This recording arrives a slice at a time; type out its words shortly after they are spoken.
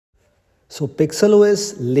So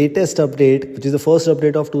PixelOS latest update, which is the first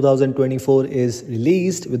update of 2024, is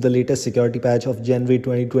released with the latest security patch of January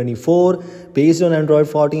 2024 based on Android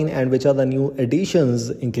 14, and which are the new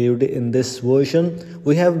additions included in this version.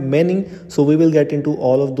 We have many, so we will get into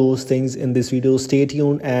all of those things in this video. Stay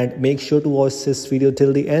tuned and make sure to watch this video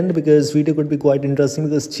till the end, because video could be quite interesting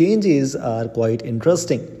because changes are quite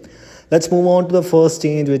interesting. Let's move on to the first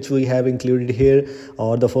change which we have included here,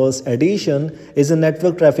 or the first addition is a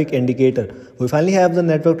network traffic indicator. We finally have the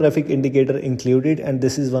network traffic indicator included, and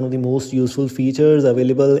this is one of the most useful features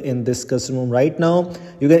available in this custom ROM right now.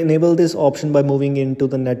 You can enable this option by moving into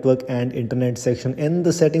the network and internet section in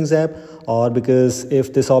the settings app, or because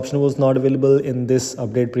if this option was not available in this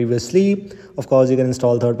update previously, of course you can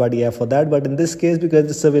install third-party app for that, but in this case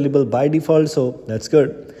because it's available by default, so that's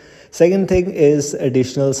good. Second thing is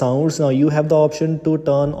additional sounds. Now you have the option to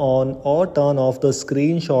turn on or turn off the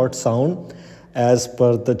screenshot sound. As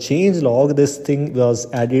per the change log, this thing was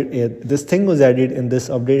added in this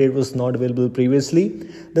update. It was not available previously.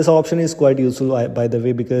 This option is quite useful, by the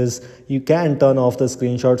way, because you can turn off the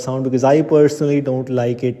screenshot sound, because I personally don't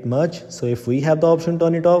like it much. So if we have the option to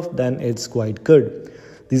turn it off, then it's quite good.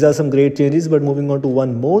 These are some great changes. But moving on to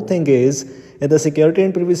one more thing is, in the security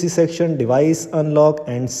and privacy section, device unlock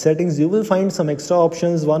and settings, you will find some extra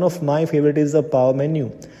options. One of my favorite is the power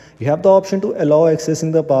menu. You have the option to allow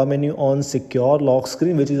accessing the power menu on secure lock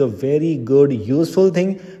screen, which is a very good useful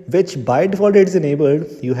thing, which by default it's enabled.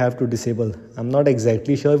 You have to disable. I'm not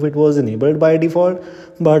exactly sure if it was enabled by default,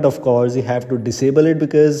 but of course you have to disable it,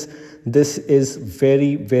 because this is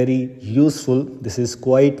very useful. This is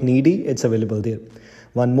quite needy. It's available there.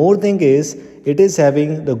 One more thing is, it is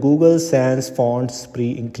having the Google Sans fonts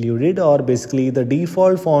pre-included, or basically the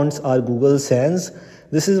default fonts are Google Sans.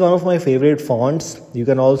 This is one of my favorite fonts. You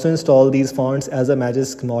can also install these fonts as a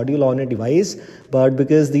Magisk module on a device, but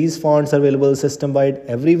because these fonts are available system-wide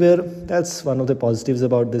everywhere, that's one of the positives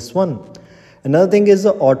about this one. Another thing is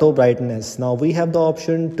the auto brightness. Now we have the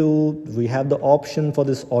option for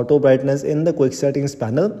this auto brightness in the quick settings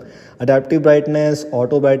panel. Adaptive brightness,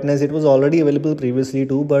 auto brightness, it was already available previously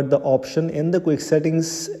too, but the option in the quick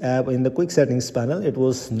settings app, in the quick settings panel, it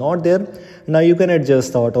was not there. Now you can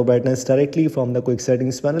adjust the auto brightness directly from the quick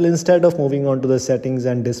settings panel instead of moving on to the settings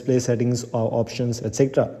and display settings options,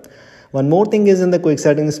 etc. One more thing is, in the quick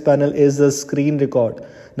settings panel is the screen record.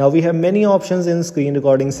 Now we have many options in screen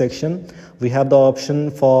recording section. We have the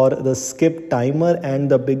option for the skip timer and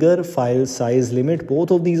the bigger file size limit.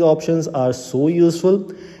 Both of these options are so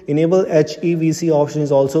useful. Enable HEVC option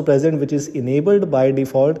is also present, which is enabled by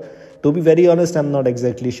default. To be very honest, I'm not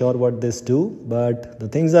exactly sure what this do, but the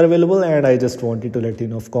things are available and I just wanted to let you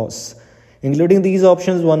know, of course. Including these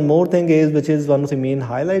options, one more thing is, which is one of the main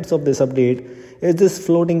highlights of this update, is this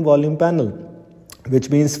floating volume panel, which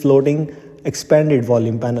means floating expanded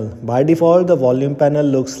volume panel. By default, the volume panel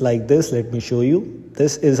looks like this. Let me show you.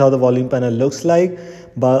 This is how the volume panel looks like,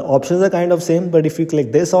 but options are kind of same. But if you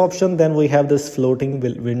click this option, then we have this floating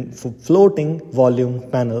volume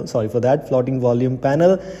panel. Sorry for that, floating volume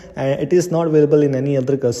panel, and it is not available in any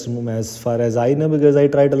other custom ROM as far as I know, because I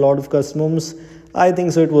tried a lot of custom ROMs. I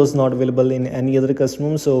think so it was not available in any other custom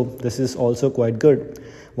ROM, so this is also quite good.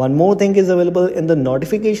 One more thing is available in the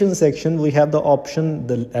notification section. We have the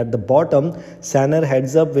option at the bottom, Sanner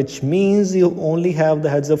heads up, which means you only have the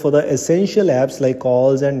heads up for the essential apps like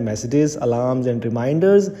calls and messages, alarms and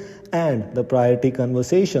reminders, and the priority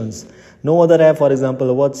conversations. No other app, for example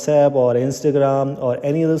WhatsApp or Instagram or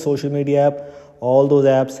any other social media app, all those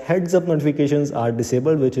apps heads up notifications are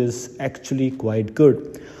disabled, which is actually quite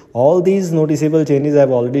good. All these noticeable changes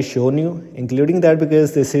I've already shown you, including that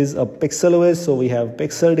because this is a PixelOS, so we have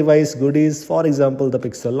Pixel device goodies. For example, the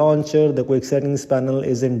Pixel launcher, the quick settings panel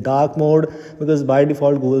is in dark mode, because by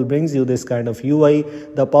default Google brings you this kind of UI.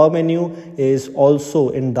 The power menu is also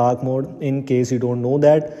in dark mode, in case you don't know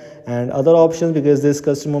that. And other options, because this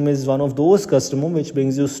custom ROM is one of those custom ROM which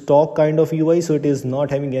brings you stock kind of UI, so it is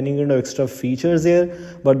not having any kind of extra features here,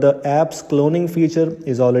 but the apps cloning feature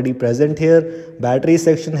is already present here. Battery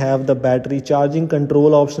section have the battery charging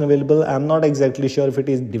control option available. I'm not exactly sure if it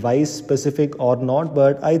is device specific or not,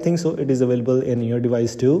 but I think so it is available in your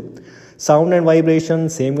device too. Sound and vibration,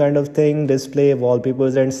 same kind of thing. Display,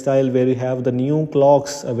 wallpapers and style, where you have the new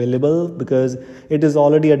clocks available, because it is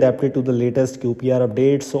already adapted to the latest QPR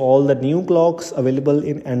update. So all the new clocks available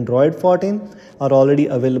in Android 14 are already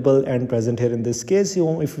available and present here in this case.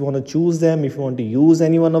 If you want to choose them, if you want to use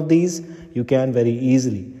any one of these, you can very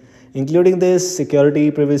easily. including this security,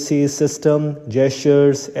 privacy, system,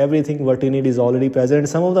 gestures, everything what you need is already present.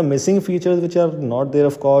 Some of the missing features which are not there,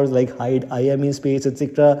 of course, like hide IME space,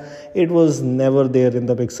 etc., it was never there in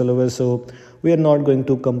the PixelOS, so we are not going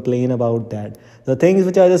to complain about that. The things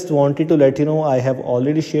which I just wanted to let you know, I have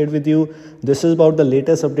already shared with you. This is about the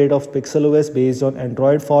latest update of PixelOS based on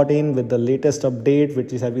Android 14 with the latest update,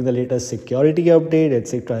 which is having the latest security update,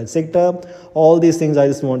 etc., etc. All these things I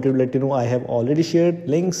just wanted to let you know I have already shared.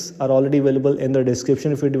 Links are already available in the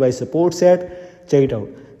description if your device supports it. Check it out.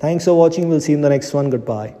 Thanks for watching. We'll see you in the next one.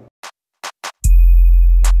 Goodbye.